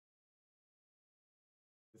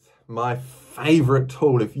my favorite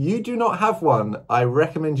tool. If you do not have one, I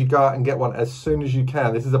recommend you go out and get one as soon as you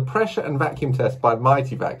can. This is a pressure and vacuum test by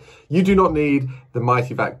Mightyvac. You do not need the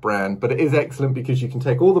Mightyvac brand, but it is excellent because you can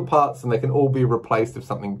take all the parts and they can all be replaced if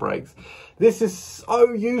something breaks. This is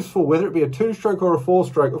so useful, whether it be a 2-stroke or a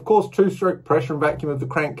 4-stroke. Of course, 2-stroke pressure and vacuum of the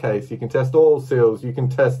crankcase. You can test oil seals. You can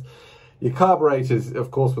test your carburetors, of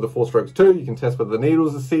course, with the 4-strokes too. You can test whether the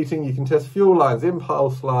needles are seating. You can test fuel lines,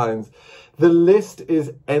 impulse lines. The list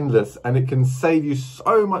is endless, and it can save you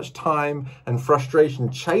so much time and frustration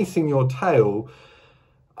chasing your tail.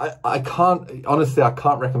 I can't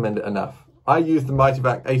recommend it enough. I use the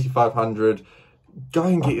Mightyvac 8500. Go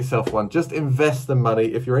and get yourself one. Just invest the money.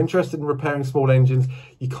 If you're interested in repairing small engines,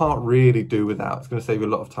 you can't really do without. It's going to save you a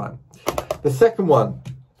lot of time. The second one,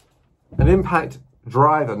 an impact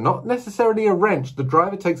driver, not necessarily a wrench. The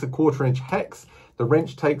driver takes a 1/4-inch hex. The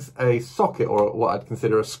wrench takes a socket, or what I'd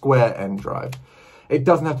consider a square end drive. It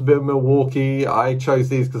doesn't have to be a Milwaukee. I chose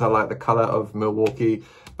these because I like the color of Milwaukee.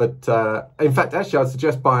 But in fact, actually, I'd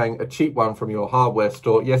suggest buying a cheap one from your hardware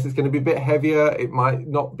store. Yes, it's going to be a bit heavier. It might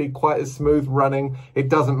not be quite as smooth running. It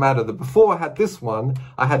doesn't matter. Before I had this one,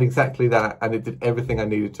 I had exactly that, and it did everything I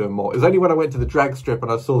needed to and more. It was only when I went to the drag strip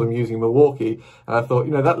and I saw them using Milwaukee, and I thought,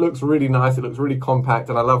 you know, that looks really nice. It looks really compact,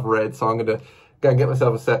 and I love red, so I'm going to go and get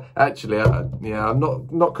myself a set. Actually, yeah, I'm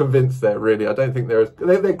not convinced there, really. I don't think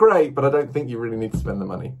they're great, but I don't think you really need to spend the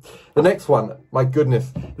money. The next one, my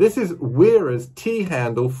goodness, this is Wera's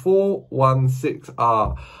T-Handle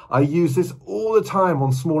 416R. I use this all the time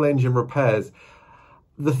on small engine repairs.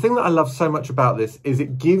 The thing that I love so much about this is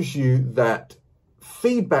it gives you that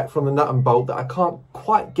feedback from the nut and bolt that I can't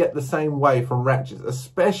quite get the same way from ratchets,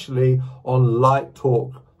 especially on light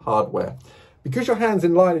torque hardware. Because your hand's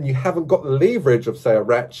in line and you haven't got the leverage of, say, a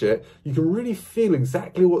ratchet, you can really feel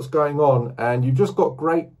exactly what's going on, and you've got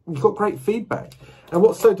great feedback. And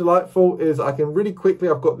what's so delightful is I can really quickly,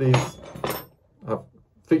 I've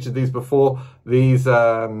featured these before, these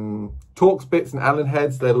Torx bits and Allen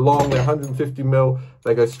heads. They're long, they're 150 mil,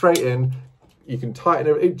 they go straight in. You can tighten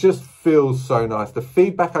it. It just feels so nice. The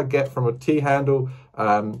feedback I get from a T-handle,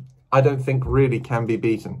 I don't think really can be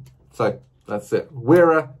beaten. So that's it.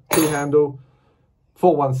 Wera T-handle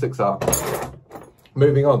 416R.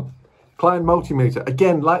 Moving on. Klein multimeter.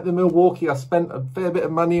 Again, like the Milwaukee, I spent a fair bit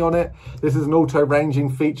of money on it. This is an auto ranging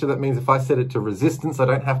feature. That means if I set it to resistance, I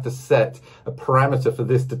don't have to set a parameter for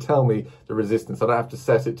this to tell me the resistance. I don't have to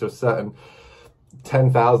set it to a certain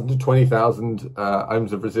 10,000 to 20,000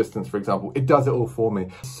 ohms of resistance, for example. It does it all for me.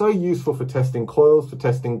 So useful for testing coils, for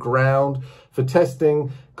testing ground, for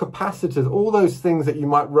testing capacitors, all those things that you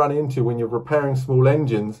might run into when you're repairing small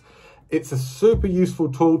engines. It's a super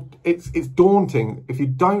useful tool. It's daunting. If you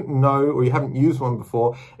don't know or you haven't used one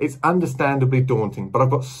before, it's understandably daunting. But I've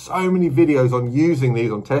got so many videos on using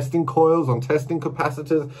these, on testing coils, on testing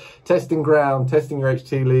capacitors, testing ground, testing your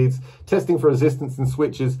HT leads, testing for resistance and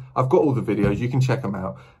switches. I've got all the videos. You can check them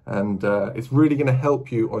out. And it's really going to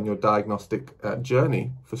help you on your diagnostic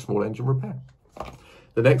journey for small engine repair.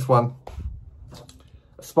 The next one,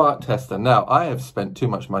 a spark tester. Now, I have spent too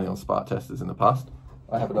much money on spark testers in the past.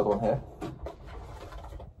 I have another one here.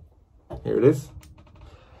 Here it is.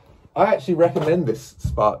 I actually recommend this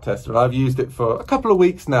spark tester, and I've used it for a couple of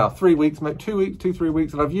weeks now, 3 weeks, maybe 2 weeks, 2-3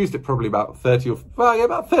 weeks, and I've used it probably about 30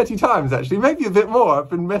 times actually, maybe a bit more. I've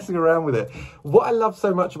been messing around with it. What I love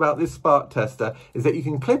so much about this spark tester is that you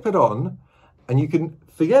can clip it on and you can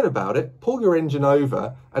forget about it, pull your engine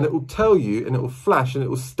over, and it will tell you, and it will flash, and it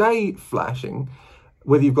will stay flashing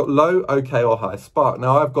whether you've got low, okay, or high spark.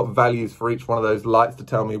 Now, I've got values for each one of those lights to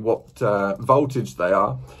tell me what voltage they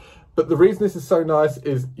are. But the reason this is so nice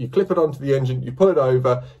is you clip it onto the engine, you pull it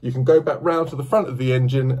over, you can go back round to the front of the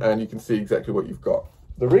engine, and you can see exactly what you've got.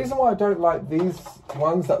 The reason why I don't like these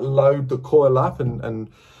ones that load the coil up and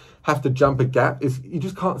have to jump a gap is you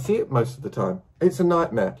just can't see it most of the time. It's a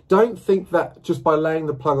nightmare. Don't think that just by laying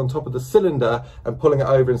the plug on top of the cylinder and pulling it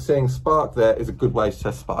over and seeing spark there is a good way to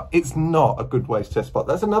test spark. It's not a good way to test spark.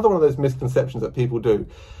 That's another one of those misconceptions that people do.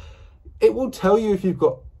 It will tell you if you've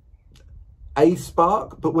got a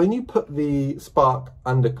spark, but when you put the spark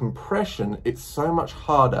under compression, it's so much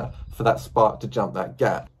harder for that spark to jump that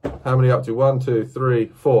gap. How many up to? 1, 2, 3,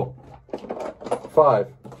 4,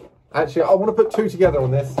 5. Actually, I want to put 2 together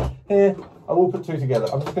on this. Here, I will put 2 together.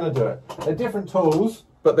 I'm just going to do it. They're different tools,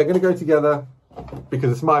 but they're going to go together because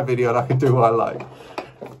it's my video and I can do what I like.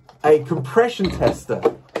 A compression tester.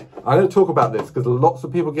 I'm going to talk about this because lots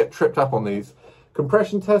of people get tripped up on these.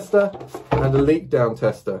 Compression tester and a leak down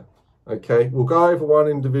tester. Okay, we'll go over one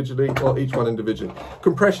individually, or each one individually.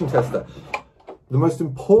 Compression tester. the most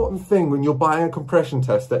important thing when you're buying a compression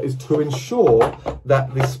tester is to ensure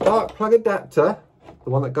that the spark plug adapter, the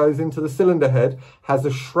one that goes into the cylinder head, has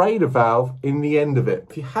a Schrader valve in the end of it.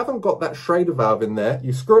 If you haven't got that Schrader valve in there,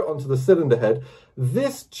 you screw it onto the cylinder head.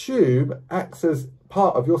 This tube acts as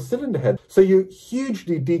part of your cylinder head. So you're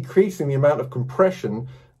hugely decreasing the amount of compression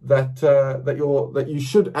that you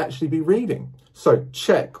should actually be reading. So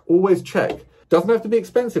check, always check. Doesn't have to be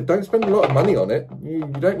expensive. Don't spend a lot of money on it. You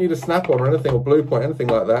don't need a snap-on or anything, or Blue Point, anything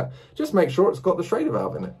like that. Just make sure it's got the Schrader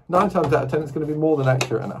valve in it. 9 times out of 10, it's going to be more than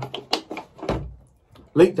accurate enough.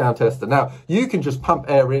 Leak down tester. Now, you can just pump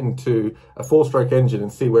air into a 4-stroke engine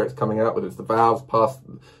and see where it's coming out, whether it's the valves past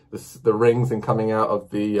the rings and coming out of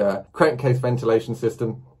the crankcase ventilation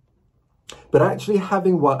system. But actually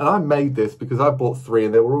having one, and I made this because I bought 3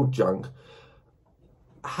 and they were all junk.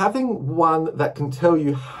 Having one that can tell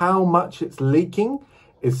you how much it's leaking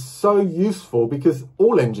is so useful, because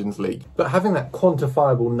all engines leak. But having that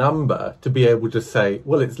quantifiable number to be able to say,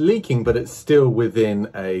 well, it's leaking, but it's still within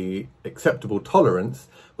a acceptable tolerance,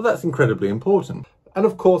 well, that's incredibly important. And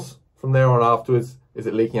of course, from there on afterwards, is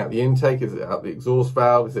it leaking out the intake? Is it out the exhaust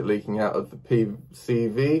valve? Is it leaking out of the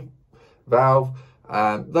PCV valve?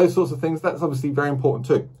 Those sorts of things, that's obviously very important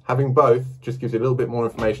too. Having both just gives you a little bit more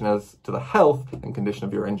information as to the health and condition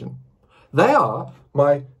of your engine. They are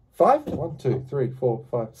my 5, 1, 2, 3, 4,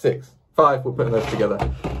 5, 6. 5, we're putting those together.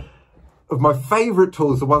 Of my favourite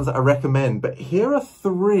tools, the ones that I recommend, but here are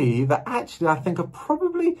 3 that actually I think are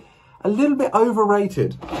probably a little bit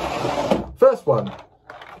overrated. First one,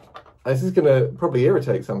 this is going to probably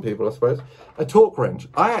irritate some people, I suppose, a torque wrench.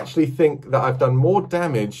 I actually think that I've done more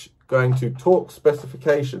damage going to torque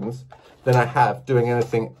specifications than I have doing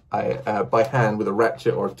anything by hand with a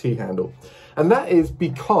ratchet or a T-handle. And that is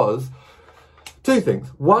because 2 things.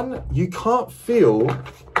 One, you can't feel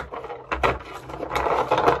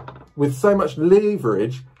with so much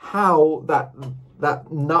leverage how that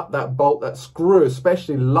nut, that bolt, that screw,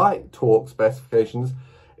 especially light torque specifications,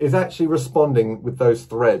 is actually responding with those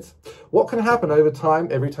threads. What can happen over time,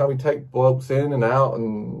 every time we take bolts in and out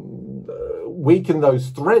and weaken those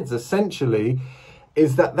threads essentially,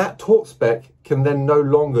 is that torque spec can then no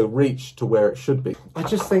longer reach to where it should be. I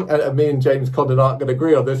just think, and me and James Condon aren't going to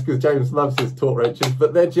agree on this because James loves his torque wrenches,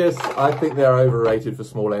 but they're just, I think they're overrated for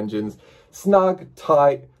small engines. Snug,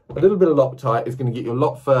 tight, a little bit of Loctite is going to get you a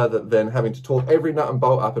lot further than having to torque every nut and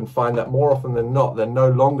bolt up and find that more often than not, they're no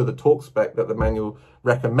longer the torque spec that the manual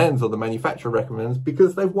recommends or the manufacturer recommends,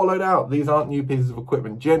 because they've wallowed out. These aren't new pieces of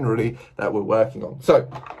equipment generally that we're working on. So,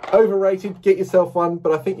 overrated, get yourself one,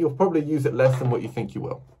 but I think you'll probably use it less than what you think you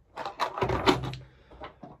will.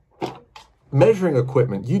 Measuring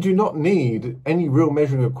equipment. You do not need any real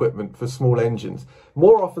measuring equipment for small engines.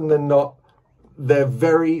 More often than not, they're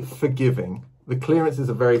very forgiving. The clearances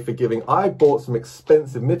are very forgiving. I bought some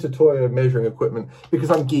expensive Mitutoyo measuring equipment because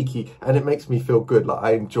I'm geeky and it makes me feel good. Like,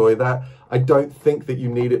 I enjoy that. I don't think that you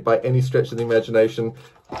need it by any stretch of the imagination.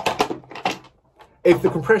 If the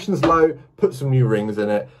compression's low, put some new rings in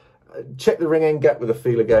it. Check the ring end gap with a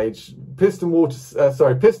feeler gauge.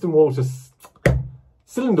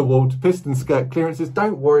 Cylinder wall to piston skirt clearances.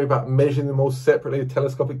 Don't worry about measuring them all separately with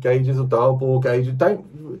telescopic gauges or dial bore gauges.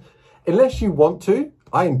 Don't, unless you want to.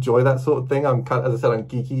 I enjoy that sort of thing. As I said, I'm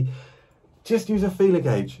geeky. Just use a feeler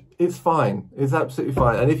gauge. It's fine. It's absolutely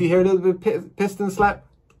fine. And if you hear a little bit of piston slap,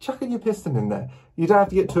 chuck in your piston in there. You don't have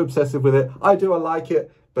to get too obsessive with it. I like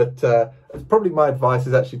it, but probably my advice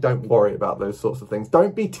is actually don't worry about those sorts of things.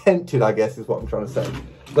 Don't be tempted, I guess, is what I'm trying to say.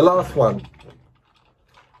 The last one.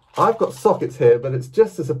 I've got sockets here, but it's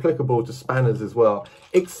just as applicable to spanners as well.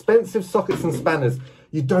 Expensive sockets and spanners,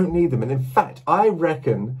 you don't need them. And in fact, I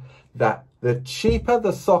reckon that the cheaper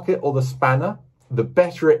the socket or the spanner, the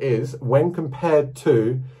better it is when compared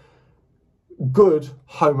to good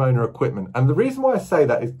homeowner equipment. And the reason why I say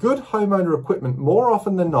that is good homeowner equipment more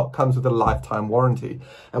often than not comes with a lifetime warranty.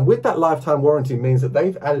 And with that lifetime warranty means that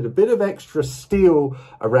they've added a bit of extra steel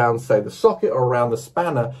around, say, the socket or around the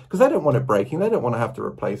spanner, because they don't want it breaking. They don't want to have to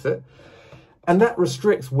replace it. And that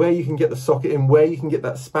restricts where you can get the socket in, where you can get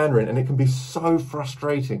that spanner in. And it can be so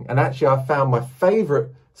frustrating. And actually, I found my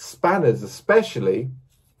favorite spanners especially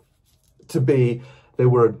to be, they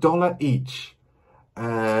were $1 each,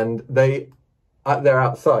 and they're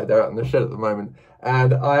outside, they're out in the shed at the moment,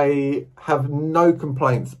 and I have no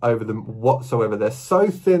complaints over them whatsoever. They're so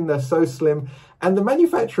thin, they're so slim, and the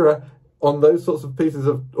manufacturer on those sorts of pieces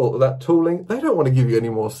of, or that tooling, they don't want to give you any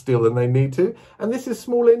more steel than they need to. And this is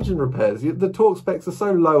small engine repairs. The torque specs are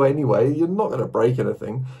so low anyway, you're not going to break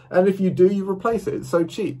anything. And if you do, you replace it. It's so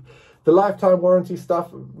cheap. The lifetime warranty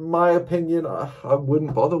stuff, my opinion, I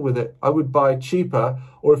wouldn't bother with it. I would buy cheaper,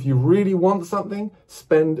 or if you really want something,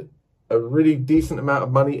 spend a really decent amount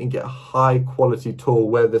of money and get a high quality tool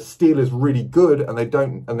where the steel is really good and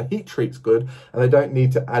the heat treat's good, and they don't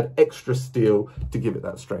need to add extra steel to give it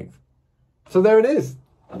that strength. So there it is.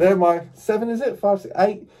 They're my 7, is it? 5, 6,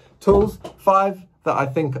 8 tools. 5 that I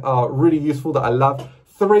think are really useful, that I love.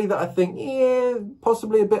 3 that I think, yeah,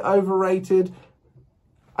 possibly a bit overrated.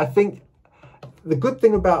 I think the good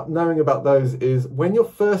thing about knowing about those is when you're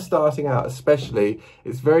first starting out, especially,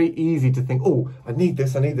 it's very easy to think, oh, I need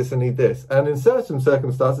this, I need this, I need this. And in certain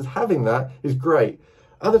circumstances, having that is great.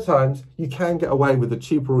 Other times, you can get away with a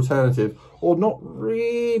cheaper alternative or not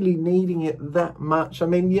really needing it that much. I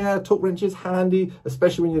mean, yeah, a torque wrench is handy,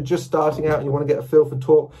 especially when you're just starting out and you want to get a feel for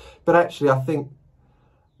torque. But actually, I think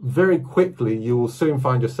very quickly, you will soon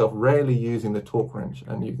find yourself rarely using the torque wrench,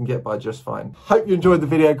 and you can get by just fine. Hope you enjoyed the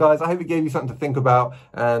video, guys. I hope it gave you something to think about.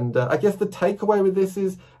 And I guess the takeaway with this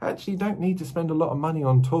is actually you don't need to spend a lot of money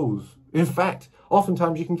on tools. In fact,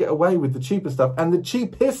 oftentimes you can get away with the cheaper stuff, and the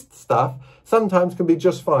cheapest stuff sometimes can be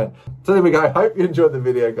just fine. So there we go. Hope you enjoyed the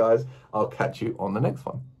video, guys. I'll catch you on the next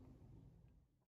one.